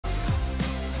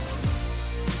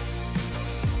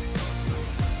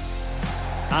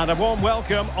And a warm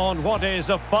welcome on what is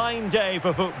a fine day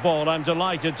for football. I'm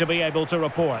delighted to be able to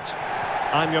report.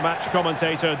 I'm your match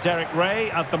commentator, Derek Ray,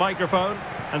 at the microphone.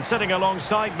 And sitting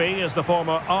alongside me is the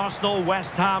former Arsenal,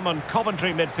 West Ham and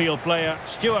Coventry midfield player,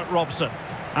 Stuart Robson.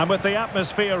 And with the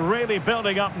atmosphere really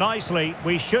building up nicely,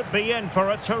 we should be in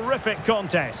for a terrific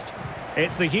contest.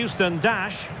 It's the Houston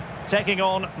Dash taking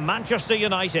on Manchester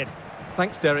United.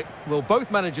 Thanks, Derek. Well, both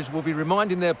managers will be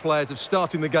reminding their players of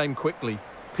starting the game quickly,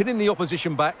 pinning the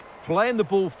opposition back, playing the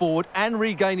ball forward and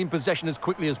regaining possession as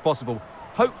quickly as possible.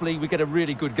 Hopefully we get a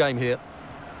really good game here.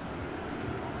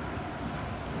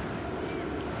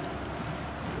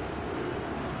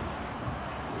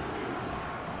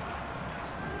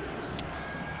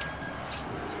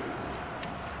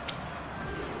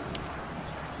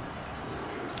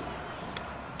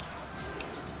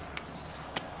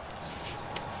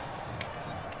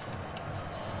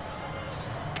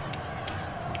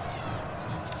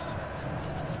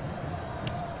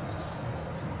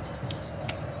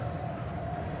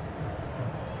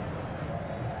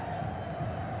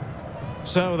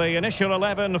 So the initial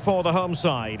 11 for the home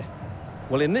side.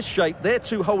 Well, in this shape, their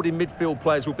two holding midfield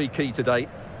players will be key today.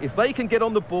 If they can get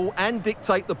on the ball and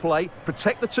dictate the play,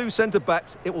 protect the two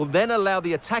centre-backs, it will then allow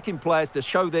the attacking players to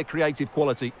show their creative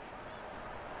quality.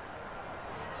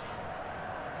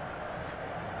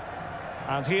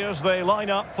 And here's the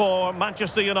lineup for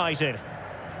Manchester United.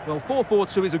 Well,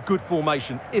 4-4-2 is a good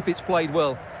formation if it's played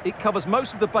well. It covers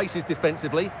most of the bases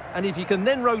defensively, and if you can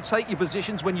then rotate your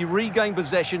positions when you regain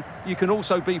possession, you can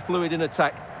also be fluid in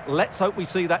attack. Let's hope we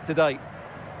see that today.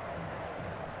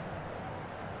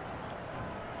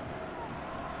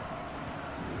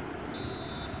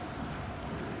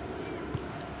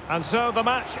 And so the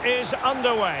match is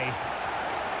underway.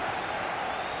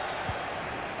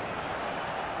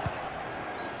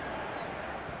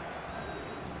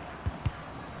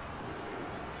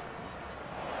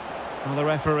 Well, the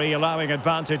referee allowing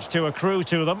advantage to accrue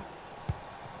to them.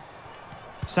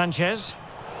 Sanchez.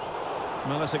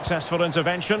 Well, a successful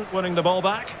intervention, winning the ball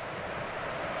back.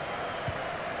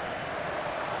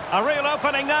 A real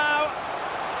opening now.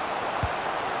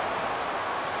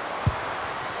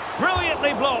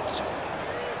 Brilliantly blocked.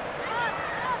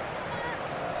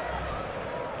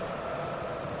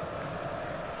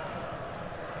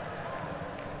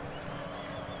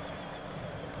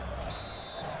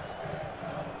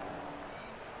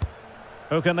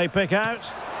 Who can they pick out?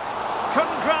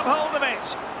 Couldn't grab hold of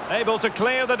it. Able to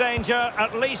clear the danger,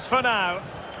 at least for now.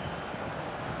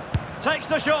 Takes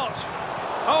the shot.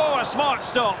 Oh, a smart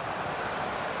stop.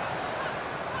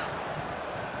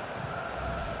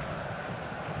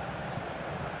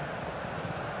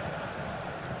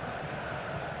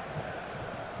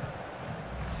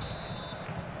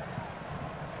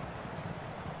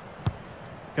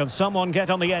 Can someone get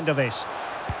on the end of this?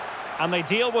 And they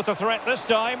deal with the threat this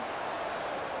time.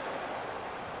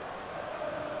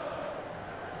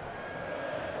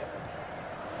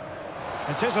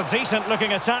 It is a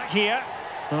decent-looking attack here.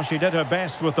 Well, she did her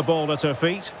best with the ball at her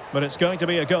feet, but it's going to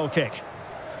be a goal kick.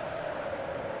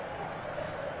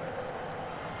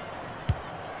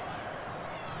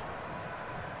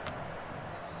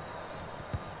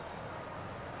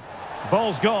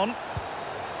 Ball's gone.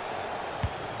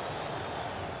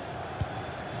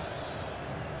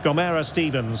 Gomera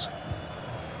Stevens.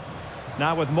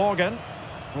 Now with Morgan.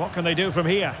 What can they do from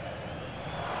here?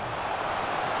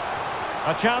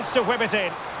 A chance to whip it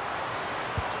in.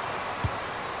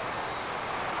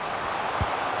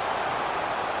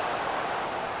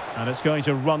 And it's going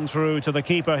to run through to the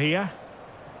keeper here.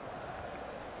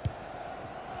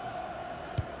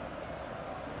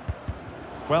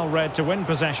 Well read to win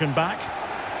possession back.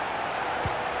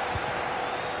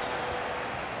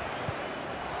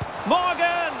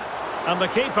 Morgan! And the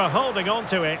keeper holding on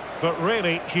to it, but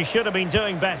really she should have been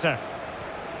doing better.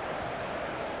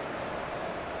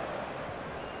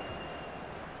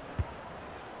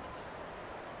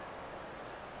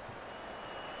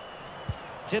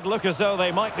 Did look as though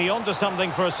they might be onto something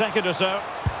for a second or so.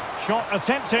 Shot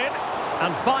attempted,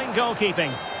 and fine goalkeeping.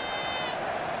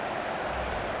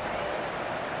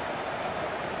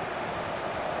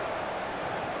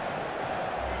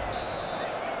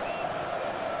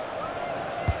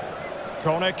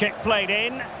 Corner kick played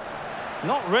in.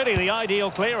 Not really the ideal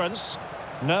clearance.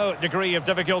 No degree of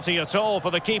difficulty at all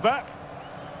for the keeper.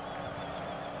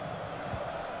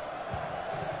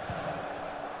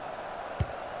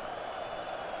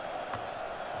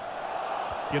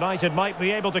 United might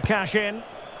be able to cash in.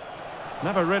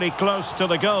 Never really close to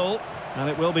the goal, and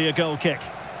it will be a goal kick.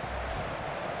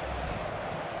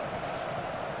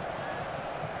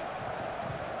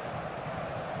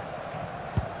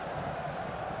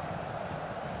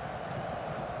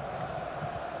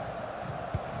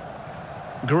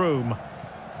 Groom.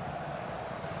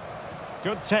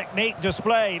 Good technique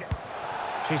displayed.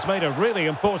 She's made a really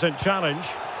important challenge.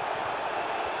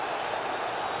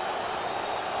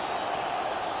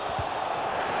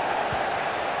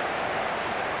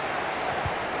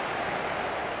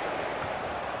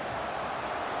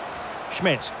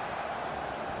 Schmidt.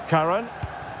 Curran.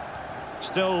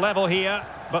 Still level here,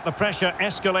 but the pressure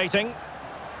escalating.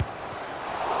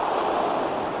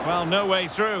 Well, no way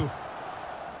through.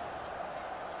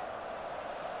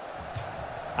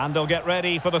 And they'll get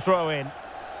ready for the throw-in.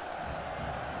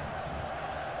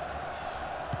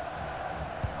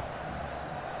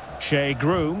 Shea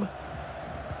Groom.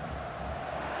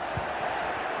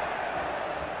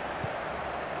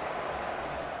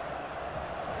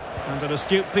 And an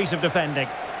astute piece of defending.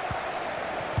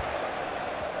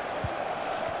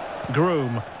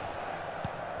 Groom.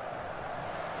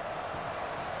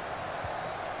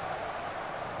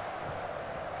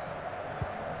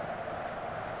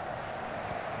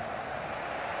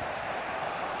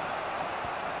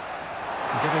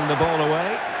 Giving the ball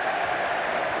away.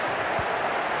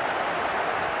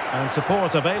 And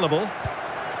support available.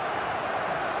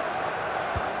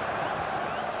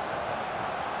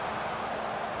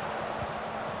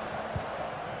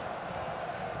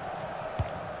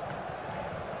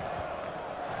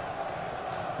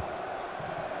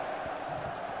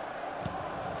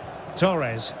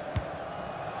 Torres.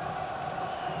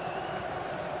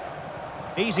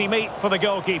 Easy meet for the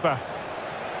goalkeeper.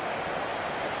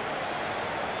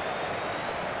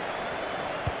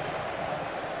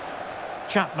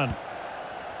 Chapman.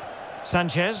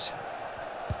 Sanchez.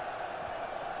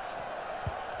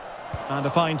 And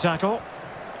a fine tackle.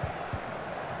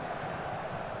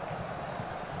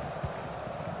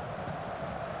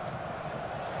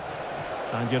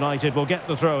 And United will get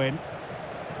the throw-in.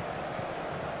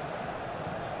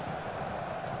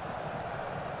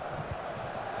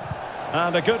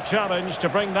 And a good challenge to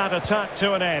bring that attack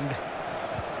to an end.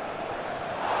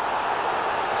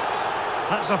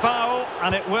 That's a foul,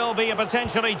 and it will be a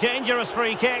potentially dangerous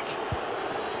free kick.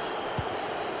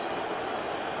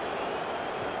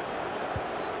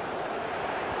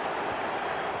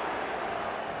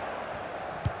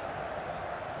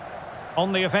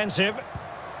 On the offensive,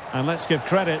 and let's give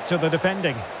credit to the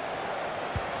defending.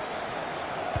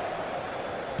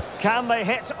 Can they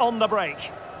hit on the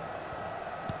break?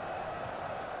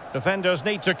 Defenders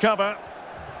need to cover.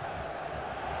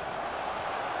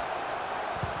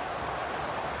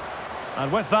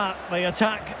 And with that, the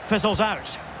attack fizzles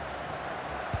out.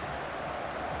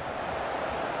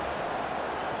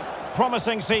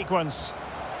 Promising sequence.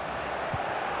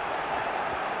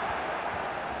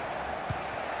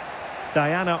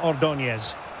 Diana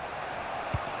Ordóñez.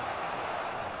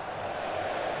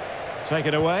 Take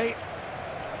it away.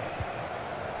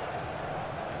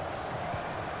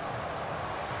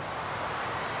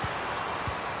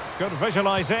 Good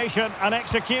visualisation and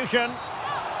execution.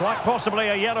 Quite possibly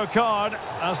a yellow card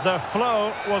as the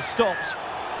flow was stopped.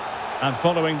 And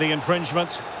following the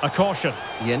infringement, a caution.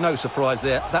 Yeah, no surprise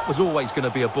there. That was always going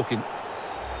to be a booking.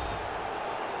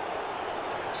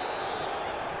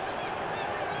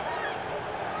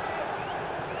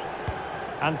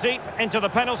 And deep into the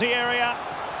penalty area.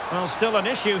 Well, still an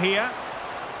issue here.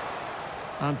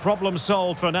 And problem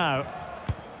solved for now.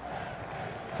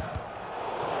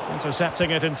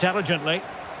 Intercepting it intelligently.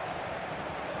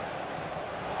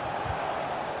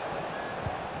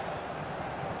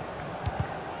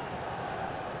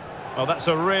 Well, that's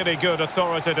a really good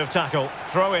authoritative tackle.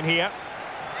 Throw in here.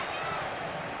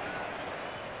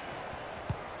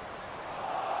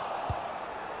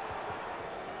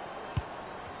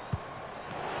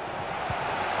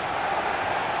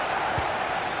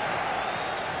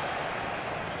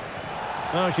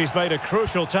 Oh, she's made a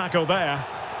crucial tackle there.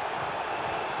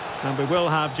 And we will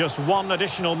have just one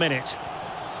additional minute.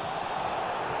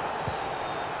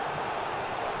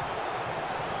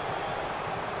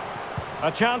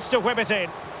 A chance to whip it in.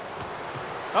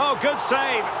 Oh, good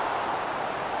save.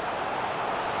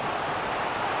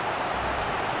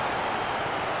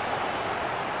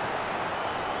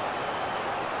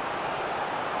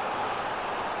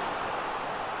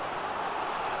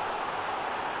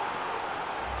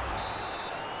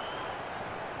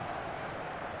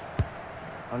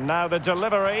 And now the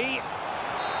delivery.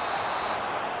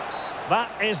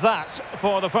 That is that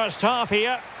for the first half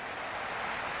here.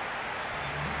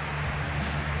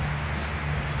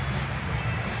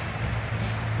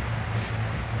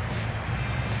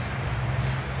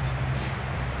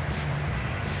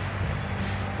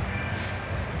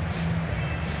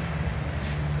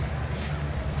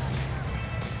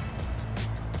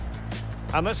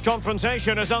 And this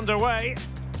confrontation is underway.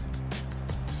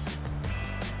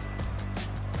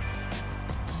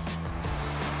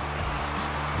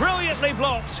 Brilliantly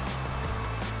blocked.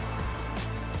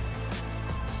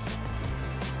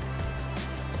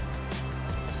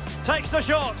 Takes the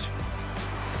shot.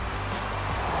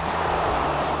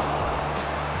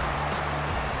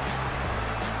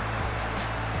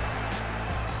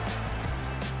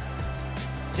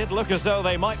 Did look as though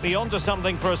they might be onto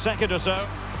something for a second or so.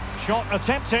 Shot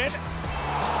attempted.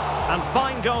 And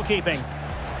fine goalkeeping.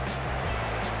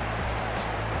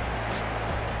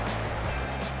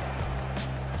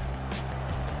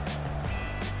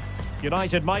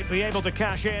 United might be able to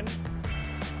cash in.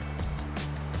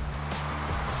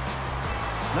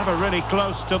 Never really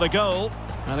close to the goal,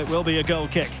 and it will be a goal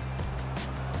kick.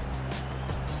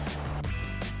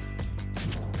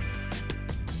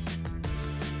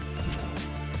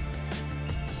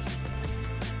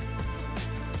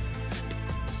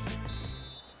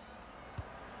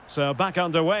 So back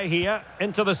underway here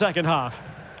into the second half.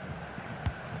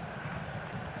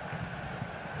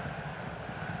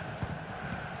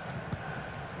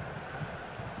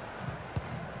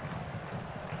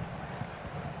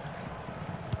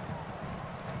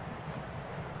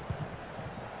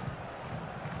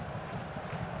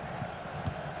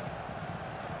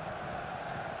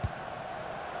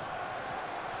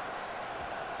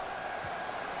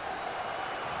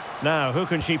 Now, who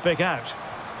can she pick out?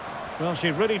 Well, she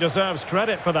really deserves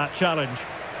credit for that challenge.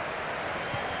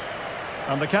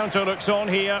 And the counter looks on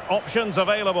here. Options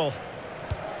available.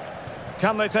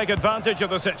 Can they take advantage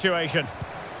of the situation?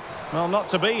 Well, not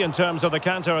to be in terms of the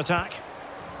counter-attack.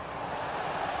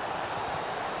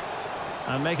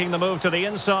 And making the move to the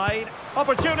inside.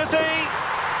 Opportunity!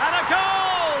 And a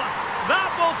goal!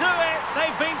 That will do it!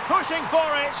 They've been pushing for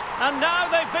it, and now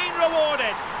they've been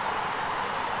rewarded.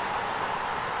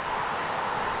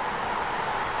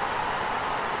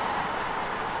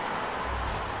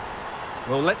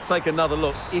 Well, let's take another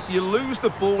look. If you lose the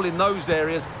ball in those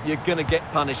areas, you're going to get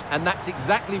punished. And that's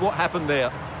exactly what happened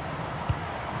there.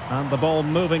 And the ball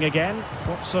moving again.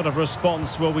 What sort of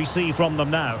response will we see from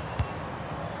them now?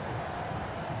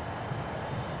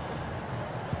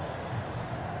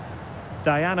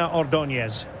 Diana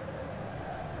Ordóñez.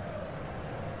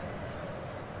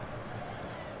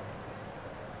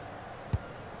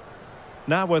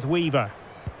 Now with Weaver.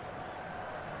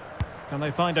 Can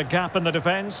they find a gap in the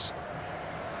defence?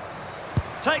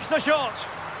 Takes the shot.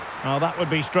 Oh, that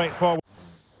would be straightforward.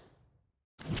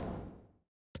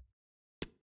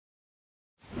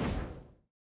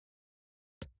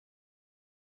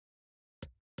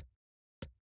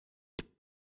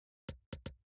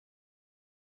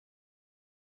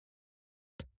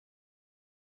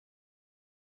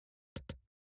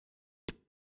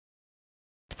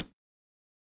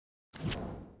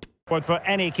 For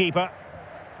any keeper.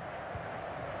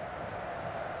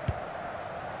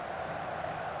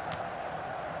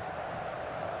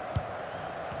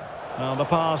 Well, the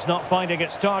pass not finding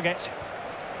its target.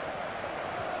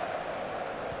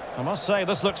 I must say,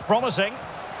 this looks promising.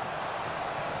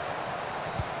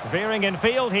 Veering in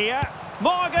field here.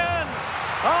 Morgan!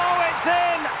 Oh, it's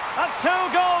in! A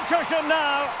two-goal cushion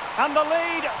now, and the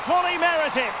lead fully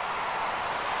merited.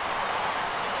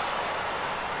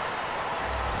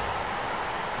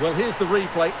 Well, here's the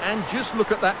replay, and just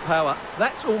look at that power.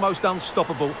 That's almost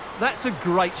unstoppable. That's a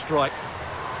great strike.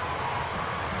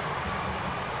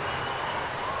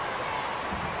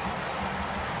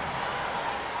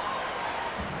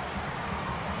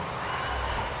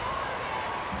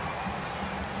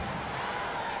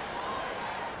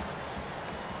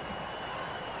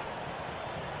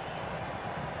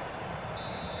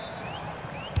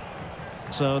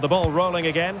 So the ball rolling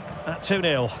again at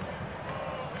 2-0.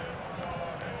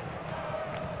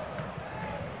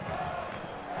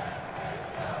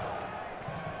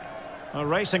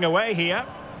 Racing away here.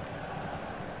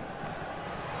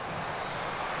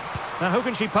 Now who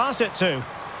can she pass it to?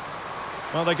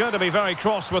 Well, they're going to be very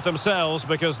cross with themselves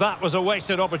because that was a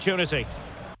wasted opportunity.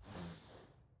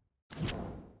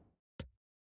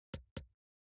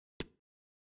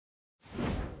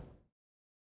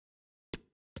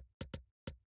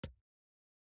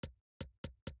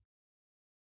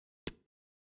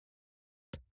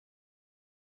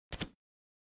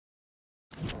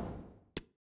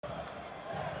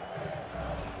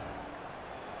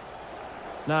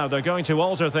 Now they're going to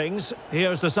alter things.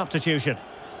 Here's the substitution.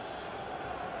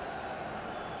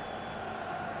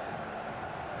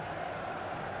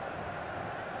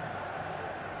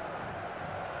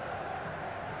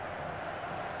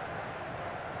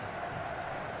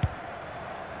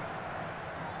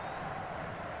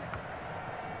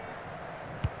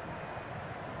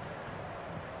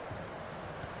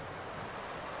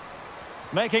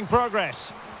 Making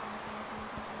progress.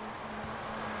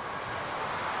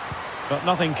 But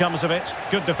nothing comes of it.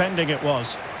 Good defending it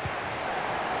was.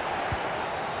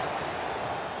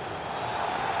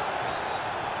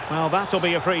 Well, that'll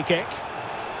be a free kick.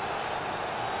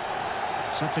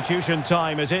 Substitution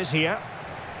time it is here.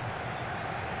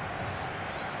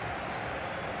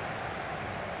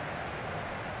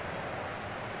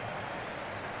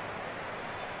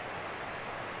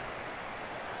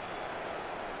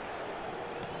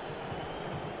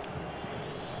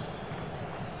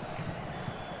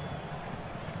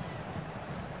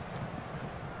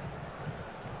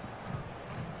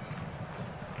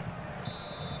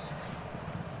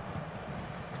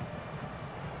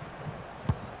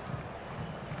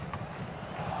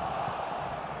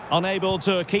 Unable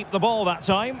to keep the ball that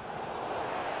time.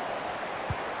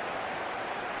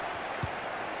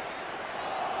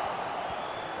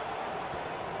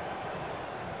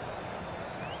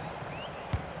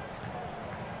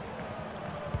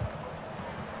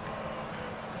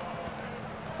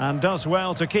 And does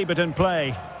well to keep it in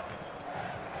play.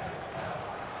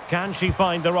 Can she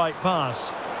find the right pass?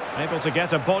 Able to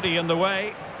get a body in the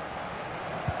way.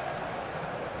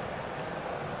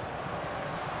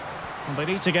 And they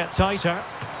need to get tighter.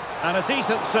 And a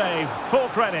decent save. Full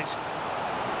credit.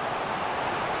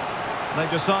 They've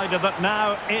decided that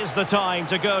now is the time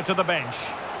to go to the bench.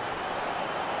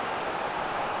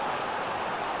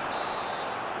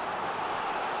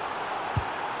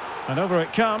 And over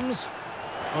it comes.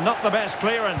 Well, not the best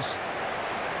clearance.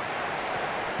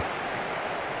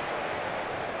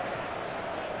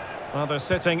 Well, they're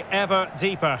sitting ever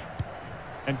deeper.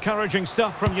 Encouraging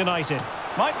stuff from United.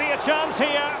 Might be a chance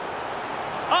here.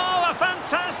 Oh, a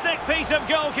fantastic piece of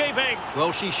goalkeeping.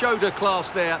 Well, she showed her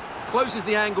class there. Closes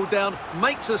the angle down,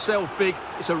 makes herself big.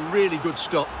 It's a really good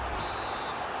stop.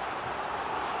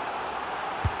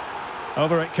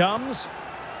 Over it comes.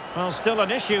 Well, still an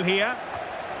issue here.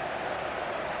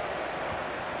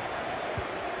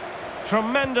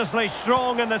 Tremendously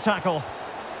strong in the tackle.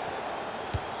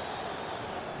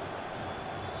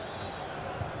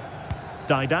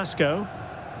 Didasco.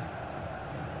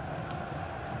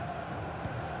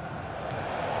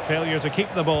 Failure to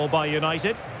keep the ball by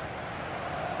United.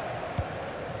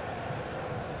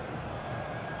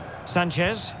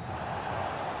 Sanchez.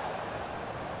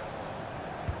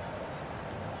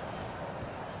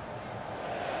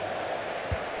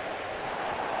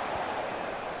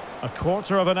 A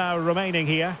quarter of an hour remaining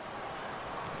here.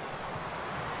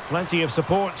 Plenty of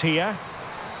support here.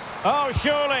 Oh,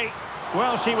 surely.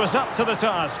 Well, she was up to the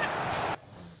task.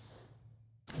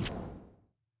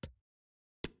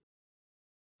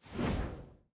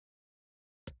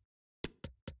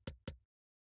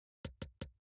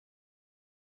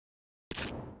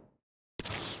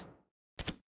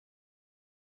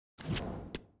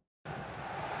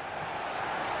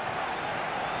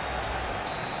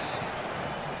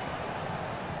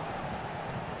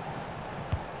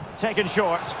 Taken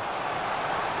short.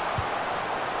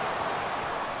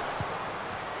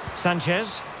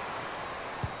 Sanchez.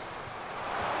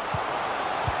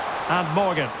 And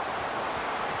Morgan.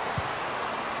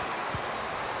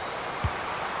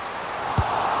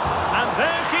 And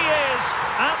there she is,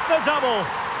 at the double.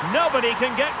 Nobody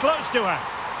can get close to her.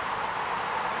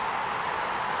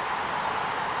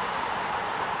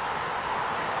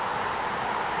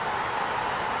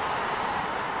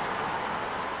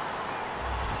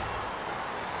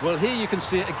 Well, here you can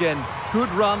see it again. Good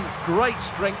run, great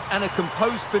strength, and a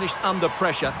composed finish under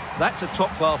pressure. That's a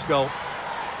top-class goal.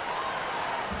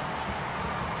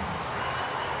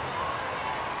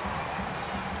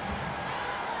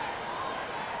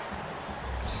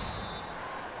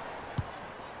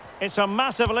 It's a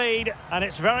massive lead, and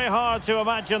it's very hard to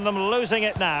imagine them losing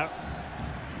it now.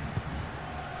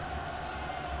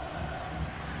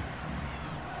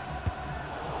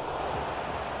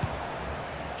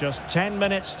 Just 10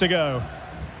 minutes to go.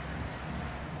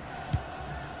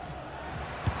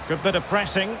 Good bit of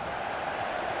pressing.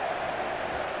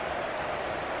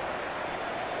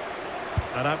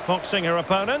 And outfoxing her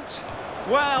opponent.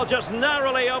 Well, just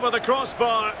narrowly over the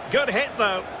crossbar. Good hit,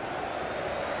 though.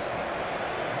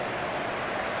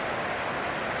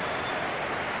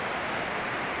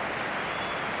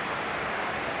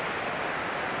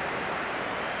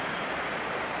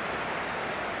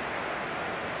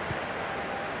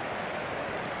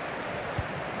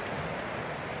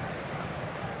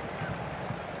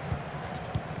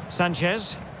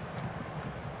 Sanchez.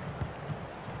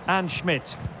 And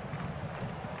Schmidt.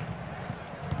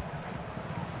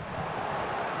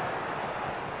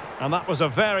 And that was a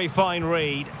very fine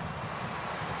read.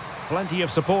 Plenty of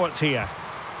support here.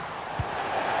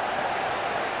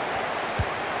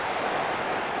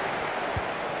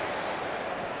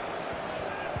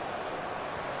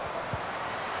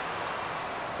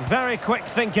 Very quick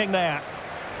thinking there.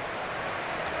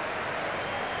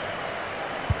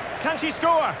 Can she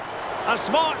score? A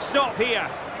smart stop here.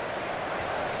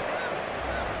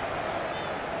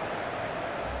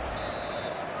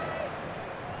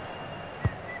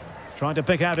 Trying to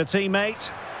pick out a teammate.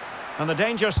 And the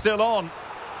danger's still on.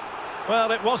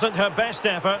 Well, it wasn't her best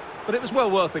effort. But it was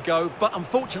well worth a go. But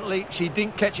unfortunately, she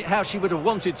didn't catch it how she would have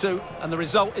wanted to. And the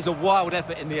result is a wild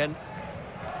effort in the end.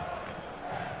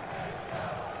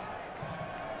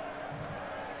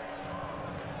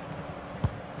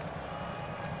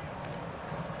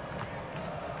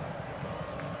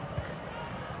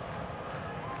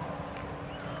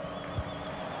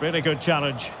 Really good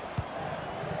challenge.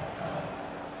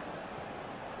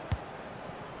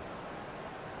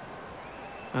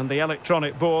 And the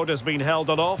electronic board has been held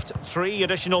aloft. 3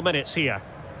 additional minutes here.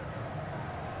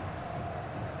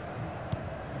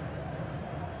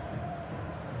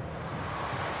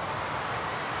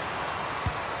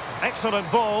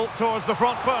 Excellent ball towards the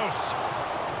front post.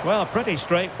 Well, pretty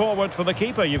straightforward for the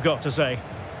keeper, you've got to say.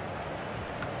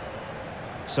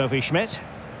 Sophie Schmidt.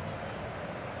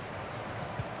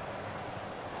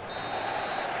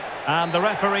 And the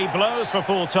referee blows for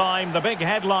full time. The big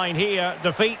headline here,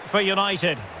 defeat for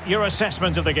United. Your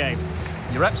assessment of the game?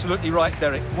 You're absolutely right,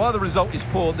 Derek. While the result is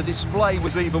poor, the display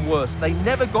was even worse. They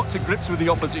never got to grips with the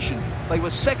opposition. They were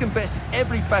second best in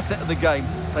every facet of the game.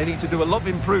 They need to do a lot of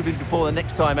improving before the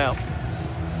next time out.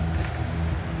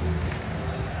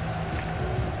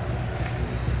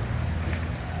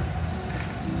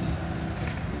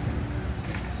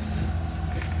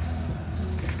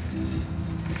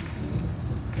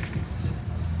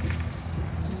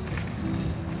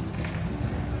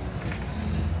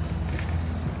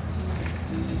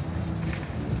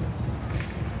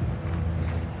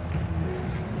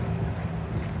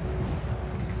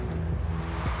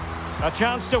 A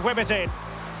chance to whip it in.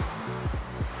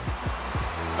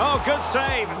 Oh, good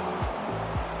save.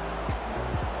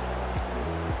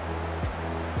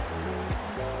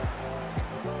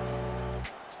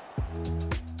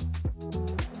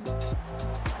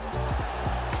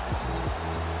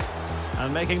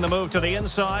 And making the move to the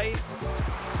inside.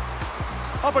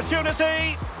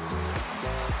 Opportunity.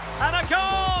 And a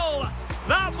goal!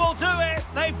 That will do it.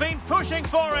 They've been pushing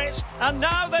for it, and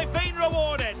now they've been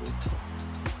rewarded.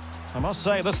 I must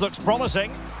say, this looks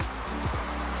promising.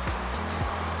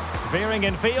 Veering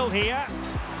in field here.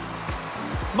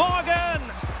 Morgan!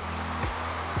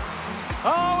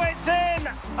 Oh, it's in!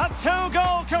 A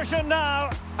 2-goal cushion now,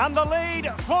 and the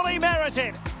lead fully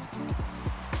merited.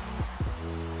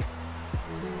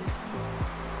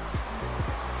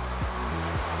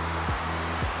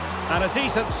 And a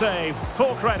decent save,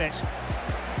 full credit.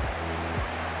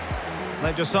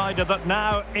 They've decided that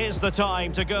now is the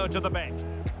time to go to the bench.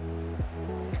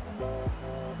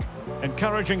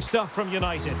 Encouraging stuff from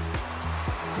United.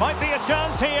 Might be a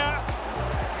chance here.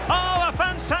 Oh, a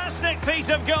fantastic piece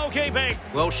of goalkeeping.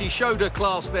 Well, she showed her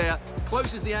class there.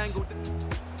 Closes the angle.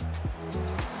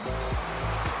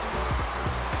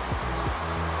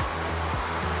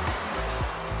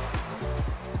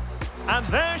 And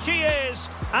there she is,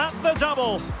 at the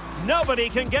double. Nobody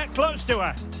can get close to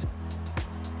her.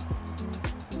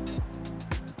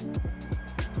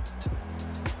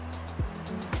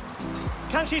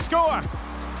 Can she score? A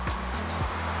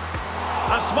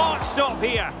smart stop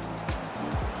here.